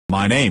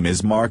My name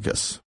is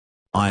Marcus.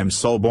 I am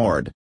so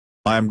bored.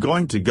 I am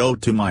going to go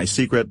to my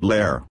secret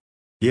lair.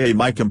 Yay,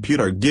 my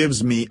computer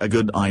gives me a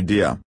good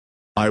idea.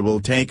 I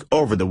will take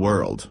over the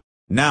world.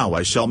 Now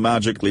I shall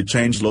magically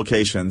change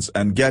locations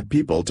and get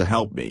people to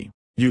help me.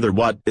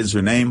 What is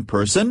your name,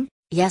 person?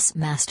 Yes,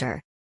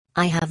 master.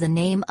 I have the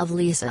name of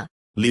Lisa.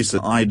 Lisa,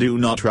 I do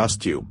not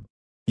trust you.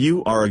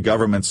 You are a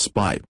government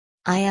spy.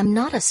 I am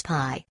not a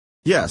spy.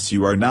 Yes,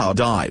 you are now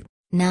die.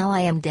 Now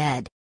I am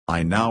dead.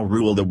 I now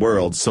rule the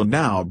world, so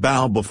now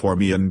bow before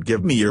me and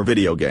give me your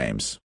video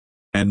games.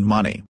 And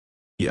money.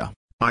 Yeah.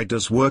 I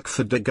does work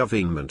for the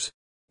government.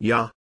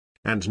 Yeah.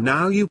 And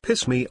now you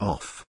piss me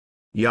off.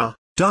 Yeah,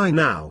 die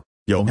now.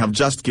 You have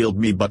just killed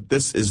me, but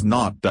this is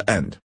not the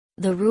end.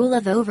 The rule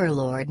of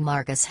Overlord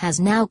Marcus has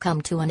now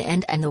come to an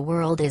end and the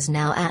world is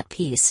now at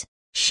peace.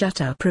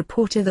 Shut up,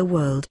 reporter, the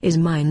world is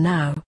mine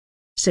now.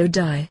 So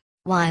die.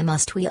 Why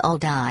must we all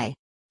die?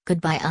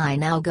 Goodbye, I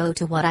now go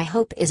to what I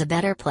hope is a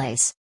better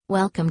place.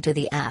 Welcome to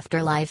the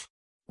afterlife.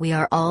 We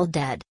are all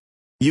dead.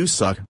 You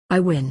suck. I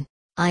win.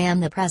 I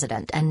am the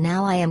president and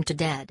now I am to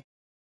dead.